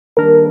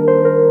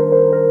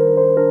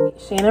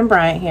Shannon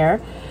Bryant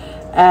here.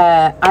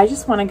 I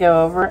just want to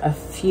go over a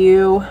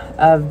few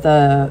of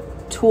the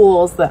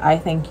tools that I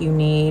think you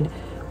need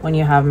when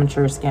you have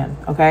mature skin,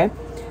 okay?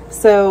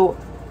 So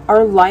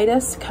our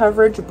lightest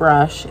coverage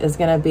brush is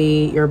going to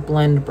be your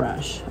blend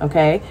brush,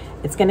 okay?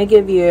 It's going to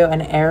give you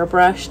an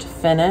airbrushed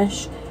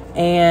finish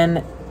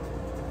and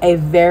a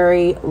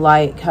very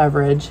light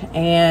coverage.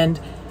 And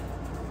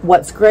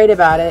what's great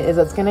about it is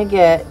it's going to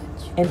get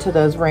into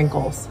those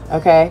wrinkles,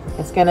 okay?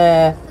 It's going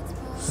to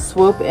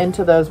swoop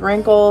into those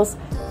wrinkles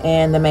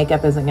and the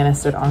makeup isn't going to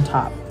sit on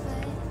top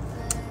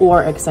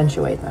or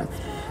accentuate them,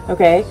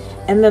 okay?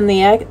 And then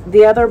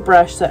the other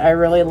brush that I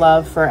really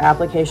love for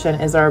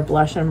application is our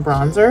blush and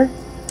bronzer.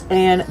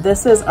 And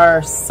this is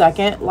our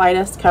second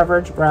lightest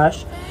coverage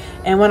brush.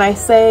 And when I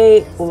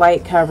say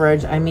light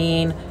coverage, I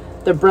mean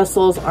the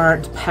bristles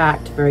aren't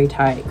packed very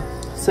tight.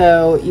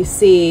 So you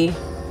see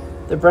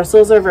the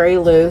bristles are very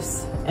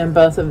loose in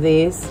both of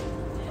these,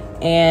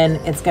 and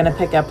it's going to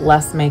pick up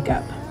less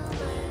makeup.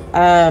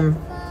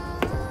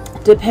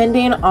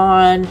 Depending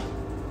on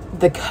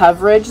the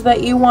coverage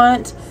that you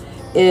want,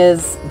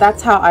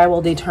 that's how I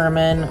will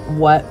determine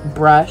what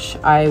brush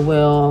I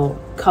will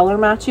color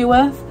match you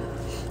with.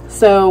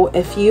 So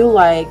if you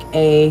like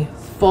a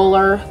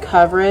fuller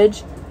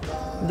coverage,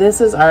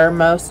 this is our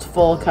most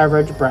full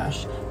coverage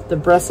brush. The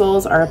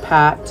bristles are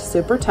packed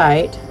super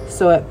tight,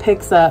 so it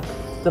picks up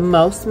the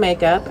most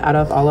makeup out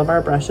of all of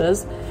our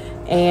brushes,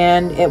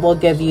 and it will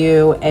give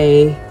you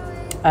a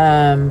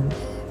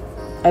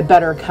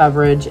better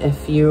coverage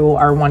if you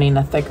are wanting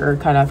a thicker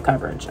kind of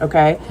coverage,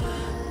 okay?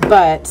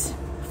 But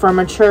for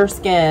mature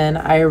skin,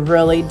 I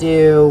really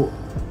do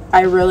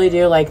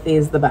like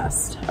these the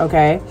best,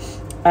 okay?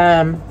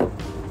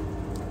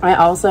 I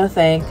also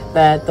think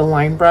that the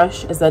line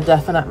brush is a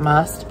definite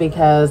must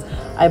because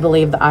I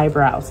believe the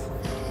eyebrows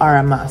are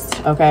a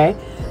must, okay?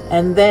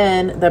 And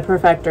then the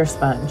Perfector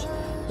sponge.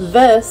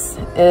 This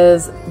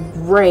is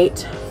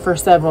great for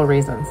several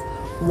reasons.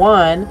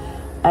 One,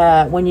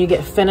 when you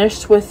get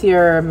finished with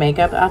your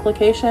makeup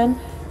application,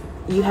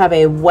 you have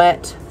a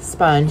wet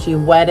sponge.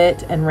 You wet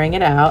it and wring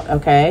it out,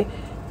 okay?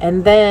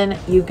 And then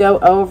you go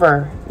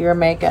over your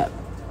makeup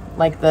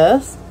like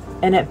this,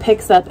 and it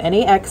picks up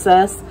any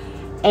excess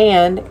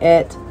and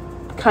it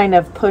kind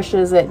of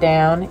pushes it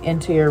down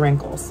into your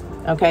wrinkles,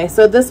 okay?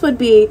 So this would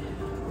be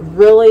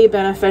really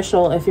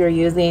beneficial if you're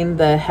using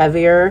the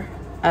heavier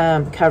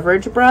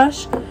coverage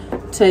brush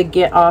to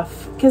get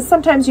off, because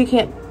sometimes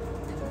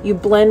you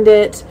blend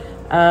it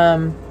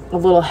a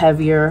little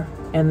heavier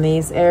in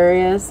these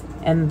areas,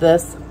 and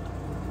this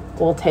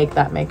will take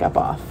that makeup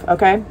off,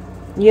 okay?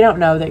 You don't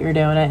know that you're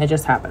doing it, it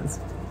just happens.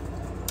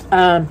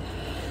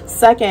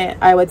 Second,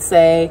 I would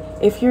say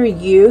if you're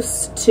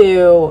used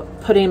to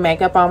putting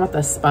makeup on with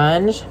a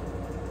sponge,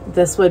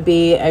 this would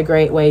be a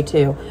great way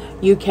too.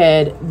 You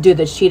could do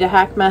the cheetah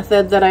hack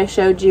method that I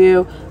showed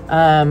you,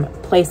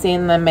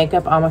 placing the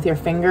makeup on with your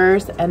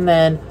fingers and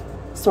then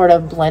sort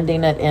of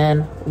blending it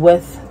in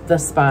with the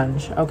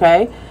sponge,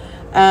 okay?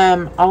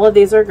 All of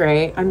these are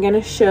great. I'm going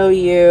to show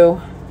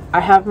you, I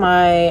have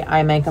my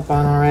eye makeup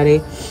on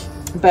already,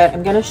 but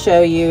I'm going to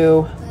show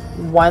you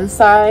one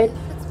side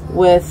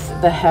with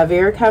the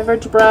heavier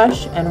coverage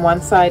brush and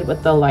one side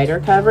with the lighter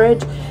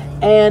coverage.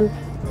 And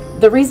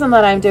the reason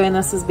that I'm doing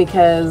this is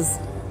because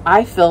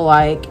I feel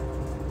like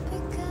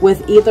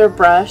with either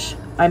brush,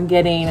 I'm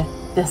getting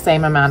the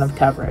same amount of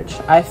coverage.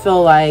 I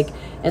feel like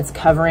it's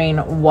covering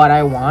what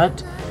I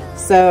want.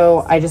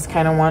 So I just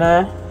kind of want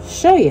to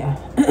show you.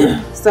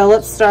 So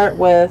let's start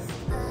with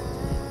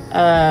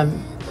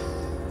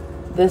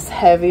this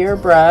heavier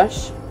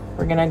brush.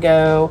 We're gonna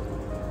go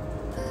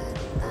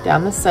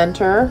down the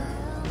center.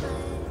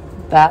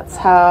 That's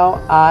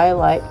how I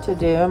like to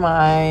do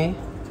my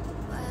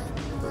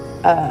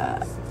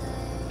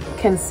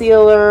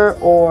concealer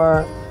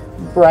or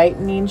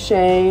brightening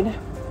shade.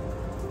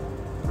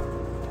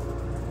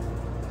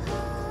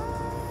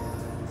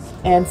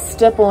 And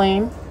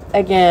stippling,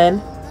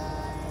 again,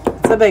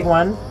 it's a big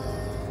one.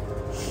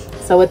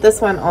 So with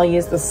this one, I'll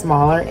use the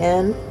smaller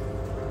end.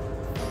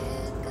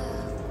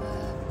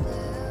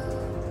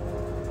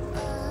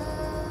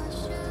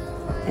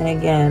 And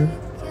again,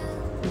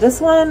 this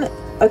one,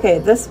 okay,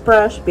 this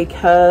brush,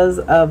 because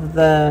of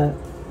the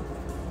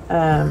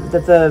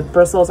that the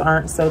bristles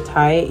aren't so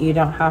tight, you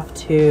don't have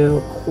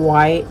to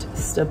quite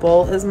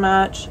stipple as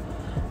much.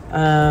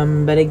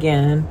 But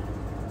again,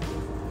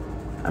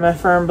 I'm a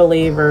firm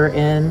believer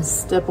in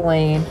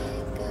stippling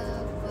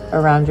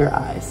around your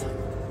eyes,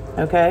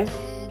 okay?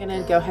 I'm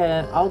gonna go ahead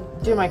and I'll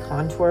do my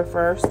contour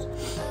first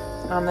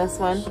on this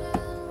one.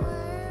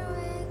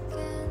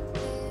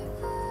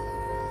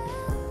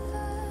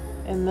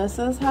 And this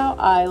is how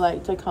I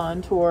like to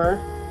contour.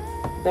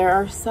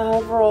 There's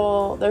so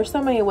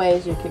many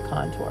ways you could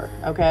contour,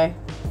 okay?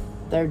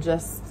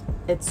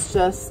 It's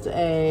just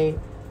a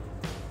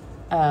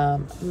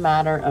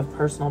matter of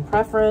personal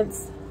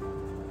preference.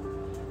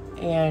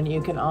 And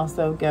you can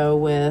also go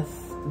with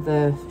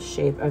the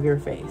shape of your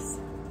face.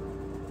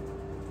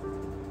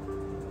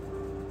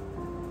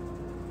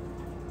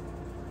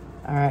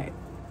 All right.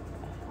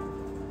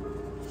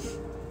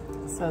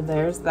 So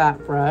there's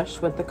that brush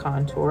with the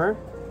contour.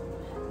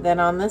 Then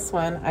on this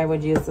one, I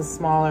would use the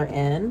smaller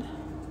end.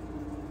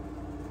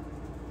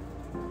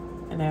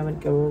 And I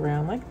would go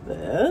around like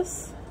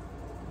this.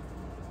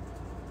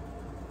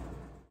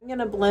 I'm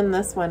gonna blend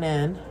this one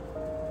in.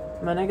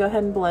 I'm gonna go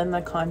ahead and blend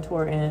the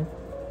contour in.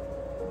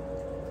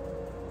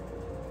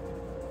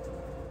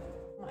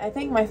 I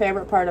think my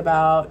favorite part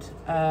about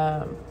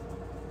the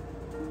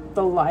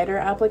lighter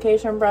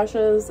application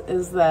brushes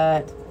is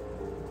that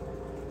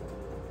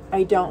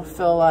I don't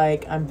feel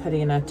like I'm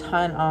putting a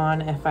ton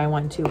on if I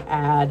want to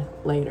add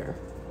later.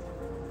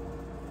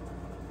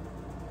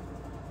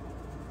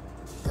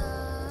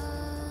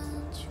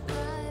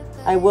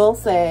 I will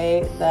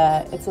say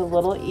that it's a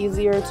little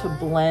easier to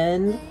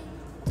blend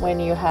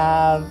when you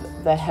have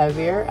the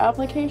heavier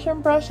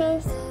application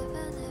brushes.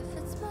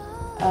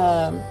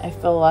 I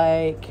feel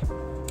like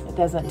it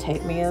doesn't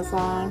take me as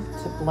long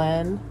to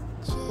blend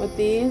with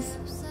these.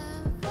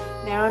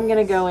 Now I'm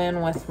gonna go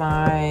in with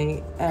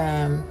my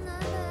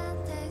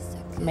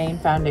main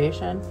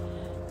foundation,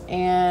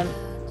 and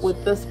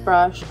with this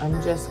brush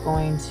I'm just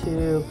going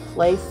to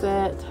place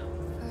it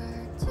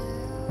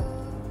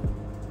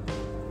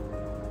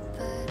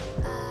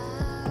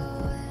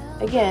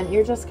again.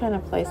 You're just kind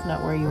of placing it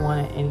where you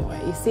want it anyway.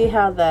 You see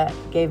how that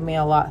gave me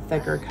a lot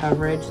thicker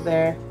coverage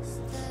there?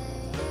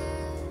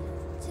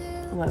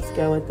 Let's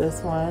go with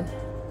this one.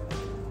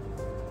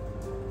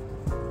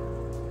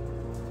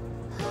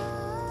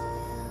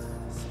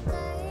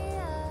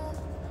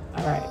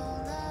 All right.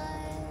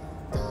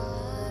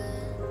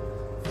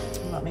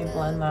 Let me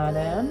blend that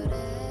in.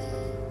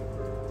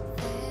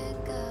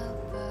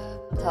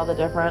 Tell the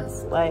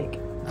difference. Like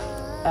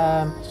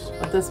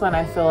with this one,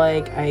 I feel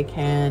like I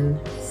can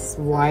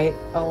swipe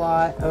a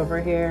lot over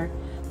here.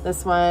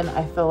 This one,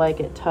 I feel like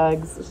it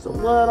tugs just a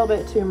little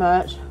bit too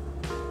much.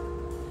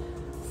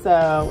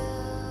 So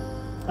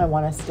I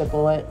want to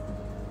stipple it.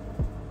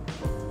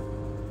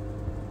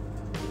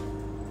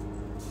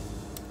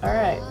 All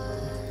right,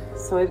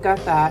 so we've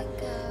got that.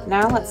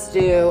 Now let's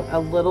do a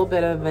little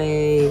bit of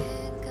a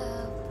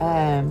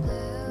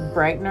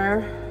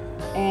brightener,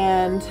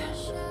 and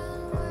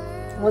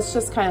let's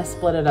just kind of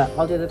split it up.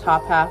 I'll do the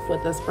top half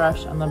with this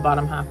brush and the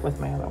bottom half with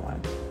my other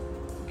one,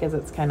 because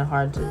it's kind of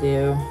hard to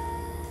do.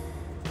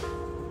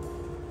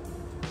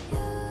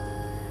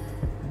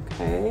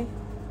 Okay.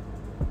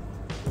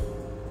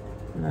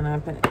 And then I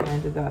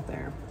did that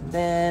there.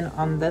 Then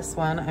on this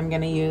one, I'm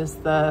gonna use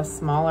the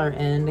smaller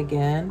end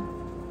again.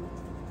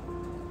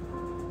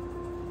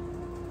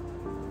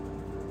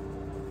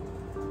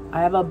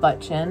 I have a butt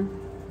chin,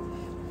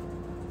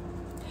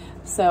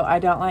 so I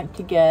don't like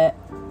to get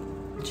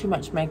too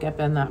much makeup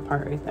in that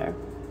part right there.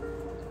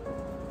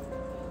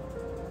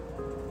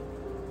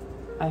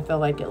 I feel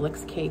like it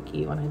looks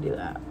cakey when I do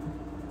that.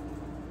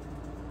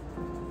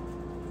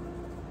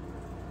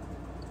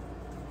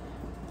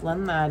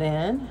 Blend that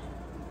in.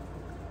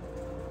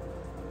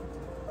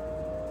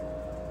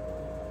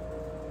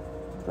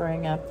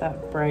 Bring up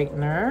that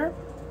brightener.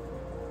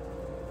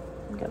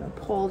 I'm gonna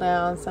pull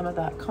down some of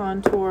that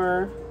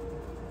contour.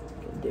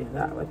 I can do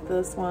that with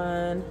this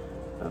one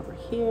over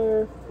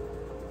here.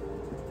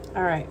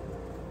 All right.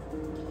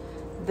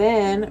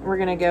 Then we're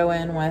gonna go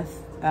in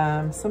with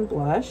some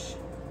blush.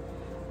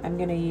 I'm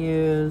gonna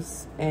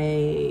use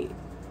a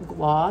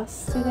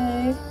gloss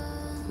today.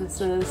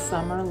 This is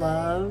Summer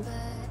Love.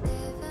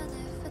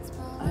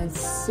 I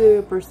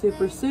super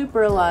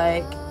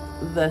like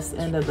this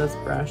end of this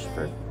brush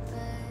for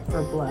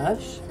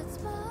blush.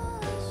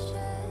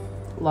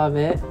 Love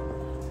it.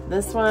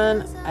 This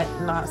one,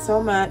 not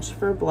so much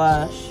for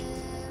blush.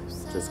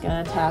 Just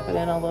gonna tap it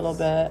in a little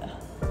bit.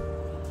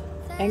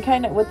 And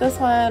kind of with this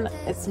one,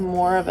 it's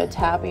more of a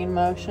tapping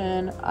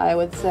motion, I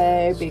would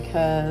say,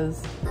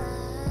 because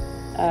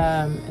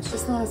it's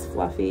just not as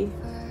fluffy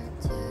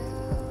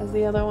as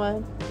the other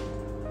one.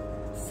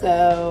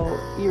 So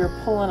you're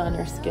pulling on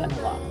your skin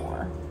a lot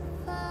more.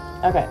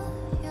 Okay.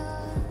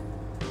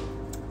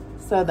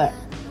 So there.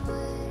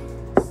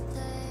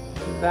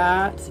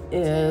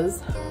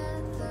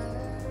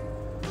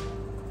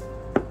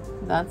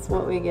 That's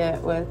what we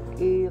get with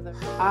either.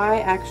 I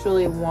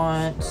actually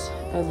want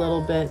a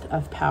little bit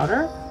of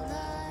powder.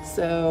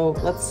 So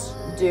let's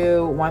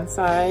do one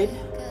side.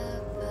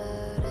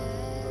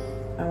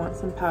 I want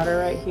some powder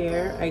right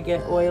here. I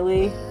get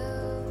oily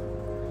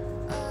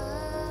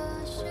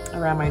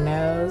around my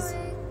nose,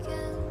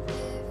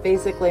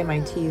 basically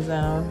my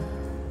T-zone,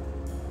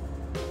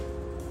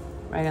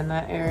 right in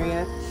that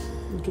area.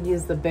 You could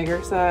use the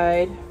bigger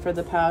side for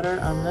the powder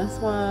on this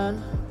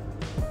one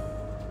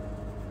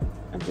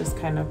and just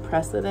kind of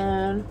press it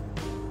in.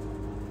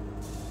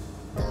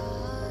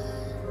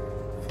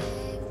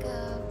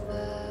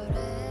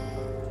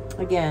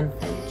 Again,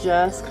 it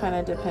just kind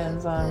of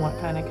depends on what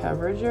kind of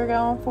coverage you're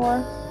going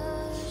for.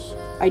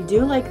 I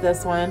do like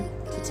this one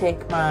to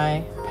take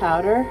my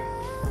powder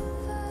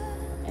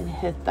and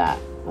hit that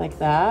like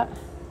that,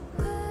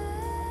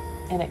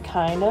 and it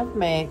kind of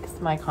makes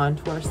my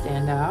contour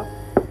stand out.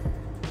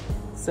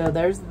 So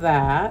there's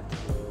that.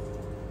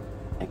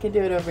 I could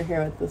do it over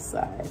here with this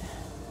side.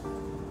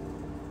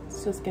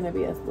 It's just going to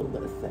be a little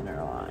bit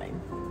thinner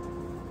line.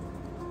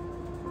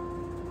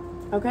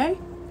 Okay?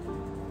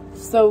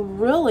 So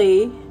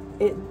really,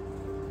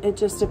 it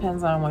just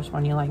depends on which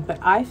one you like. But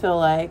I feel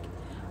like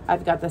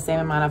I've got the same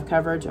amount of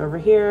coverage over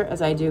here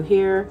as I do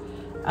here.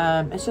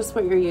 It's just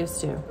what you're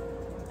used to.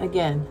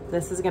 Again,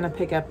 this is going to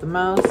pick up the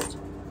most.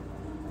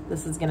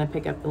 This is going to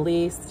pick up the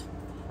least.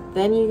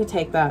 Then you can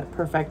take that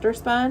Perfector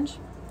sponge.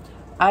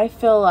 I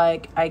feel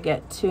like I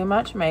get too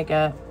much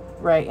makeup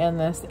right in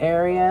this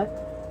area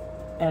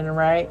and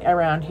right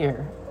around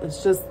here.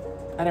 It's just,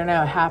 I don't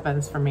know, it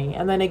happens for me.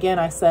 And then again,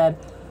 I said,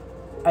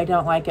 I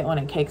don't like it when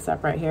it cakes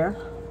up right here.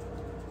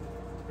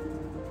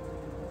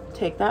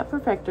 Take that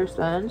Perfector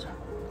sponge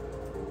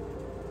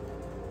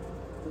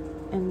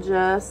and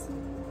just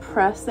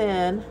press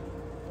in.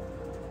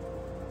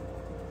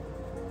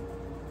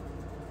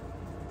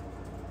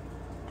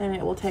 And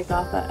it will take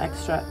off that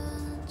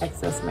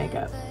excess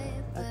makeup.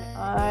 Okay,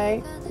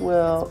 I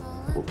will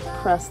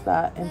press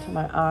that into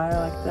my eye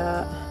like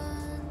that.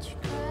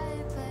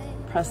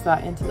 Press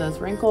that into those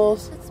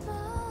wrinkles.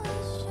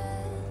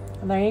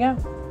 And there you go.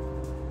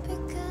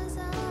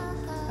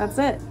 That's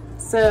it.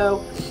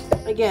 So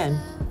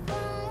again,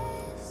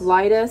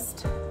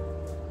 lightest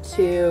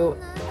to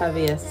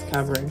heaviest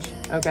coverage,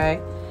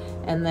 okay?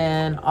 And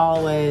then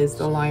always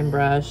the line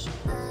brush.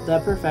 The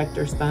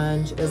Perfector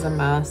sponge is a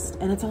must,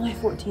 and it's only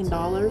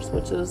 $14,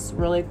 which is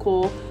really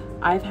cool.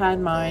 I've had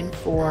mine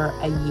for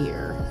a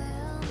year.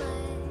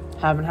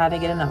 Haven't had to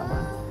get another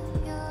one.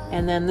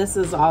 And then this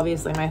is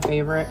obviously my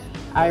favorite.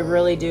 I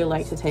really do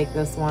like to take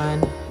this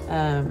one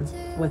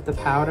with the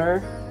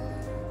powder.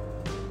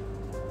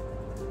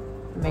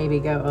 Maybe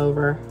go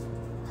over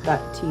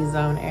that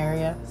T-zone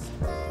area.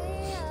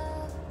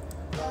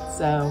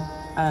 So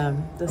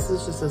this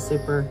is just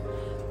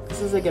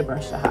this is a good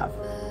brush to have.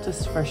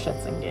 Just for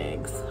shits and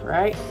gigs,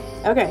 right?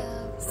 Okay,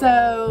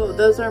 so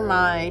those are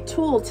my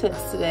tool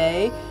tips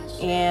today.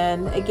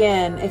 And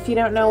again, if you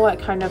don't know what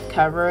kind of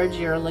coverage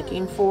you're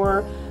looking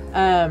for,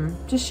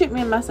 just shoot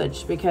me a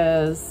message,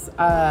 because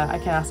I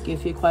can ask you a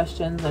few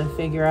questions and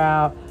figure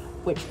out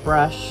which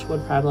brush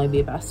would probably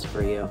be best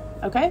for you,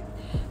 okay?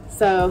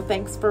 So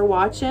thanks for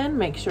watching.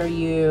 Make sure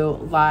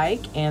you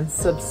like and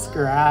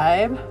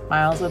subscribe.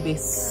 Miles would be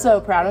so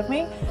proud of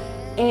me.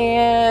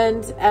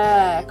 And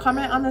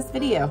comment on this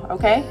video,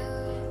 okay?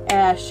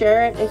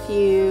 Share it if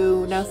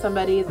you know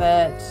somebody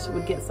that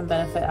would get some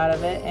benefit out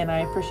of it, and I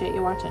appreciate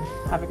you watching.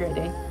 Have a great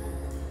day.